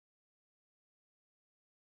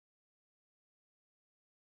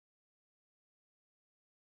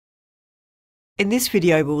In this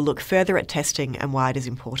video, we will look further at testing and why it is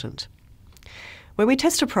important. When we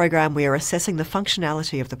test a program, we are assessing the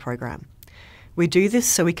functionality of the program. We do this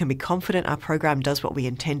so we can be confident our program does what we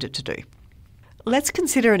intend it to do. Let's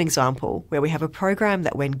consider an example where we have a program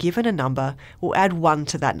that, when given a number, will add 1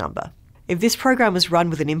 to that number. If this program was run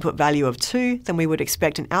with an input value of 2, then we would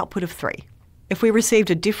expect an output of 3. If we received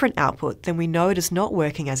a different output, then we know it is not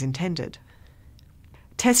working as intended.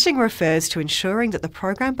 Testing refers to ensuring that the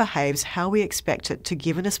program behaves how we expect it to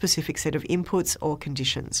given a specific set of inputs or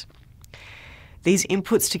conditions. These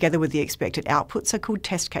inputs together with the expected outputs are called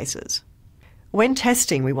test cases. When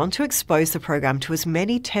testing, we want to expose the program to as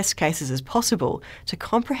many test cases as possible to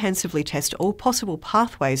comprehensively test all possible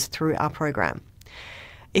pathways through our program.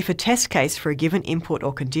 If a test case for a given input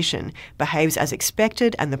or condition behaves as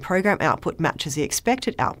expected and the program output matches the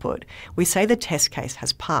expected output, we say the test case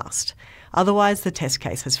has passed. Otherwise, the test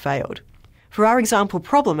case has failed. For our example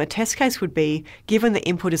problem, a test case would be, given the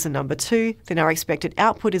input is the number 2, then our expected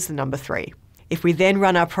output is the number 3. If we then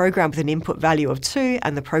run our program with an input value of 2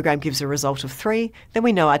 and the program gives a result of 3, then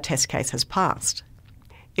we know our test case has passed.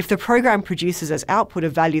 If the program produces as output a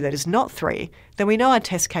value that is not 3, then we know our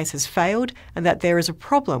test case has failed and that there is a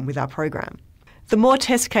problem with our program. The more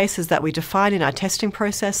test cases that we define in our testing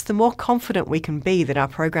process, the more confident we can be that our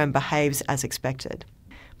program behaves as expected.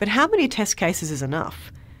 But how many test cases is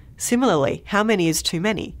enough? Similarly, how many is too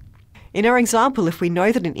many? In our example, if we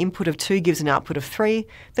know that an input of 2 gives an output of 3,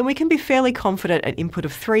 then we can be fairly confident an input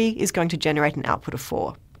of 3 is going to generate an output of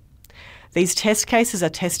 4. These test cases are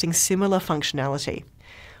testing similar functionality.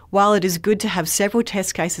 While it is good to have several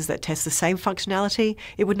test cases that test the same functionality,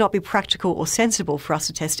 it would not be practical or sensible for us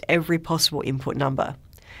to test every possible input number.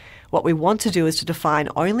 What we want to do is to define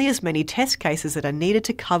only as many test cases that are needed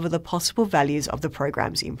to cover the possible values of the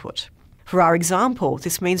program's input. For our example,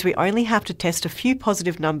 this means we only have to test a few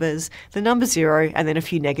positive numbers, the number 0, and then a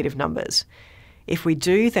few negative numbers. If we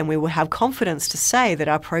do, then we will have confidence to say that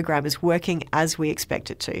our program is working as we expect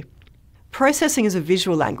it to. Processing is a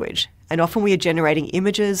visual language, and often we are generating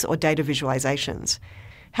images or data visualizations.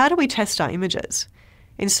 How do we test our images?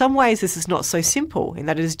 In some ways, this is not so simple in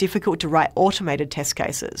that it is difficult to write automated test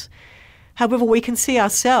cases. However, we can see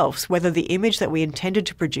ourselves whether the image that we intended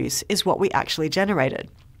to produce is what we actually generated.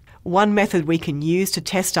 One method we can use to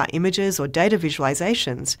test our images or data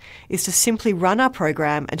visualizations is to simply run our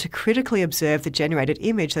program and to critically observe the generated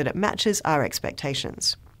image that it matches our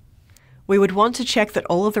expectations. We would want to check that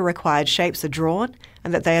all of the required shapes are drawn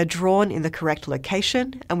and that they are drawn in the correct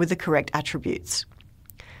location and with the correct attributes.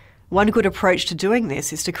 One good approach to doing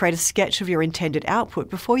this is to create a sketch of your intended output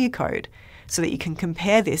before you code, so that you can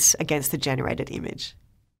compare this against the generated image.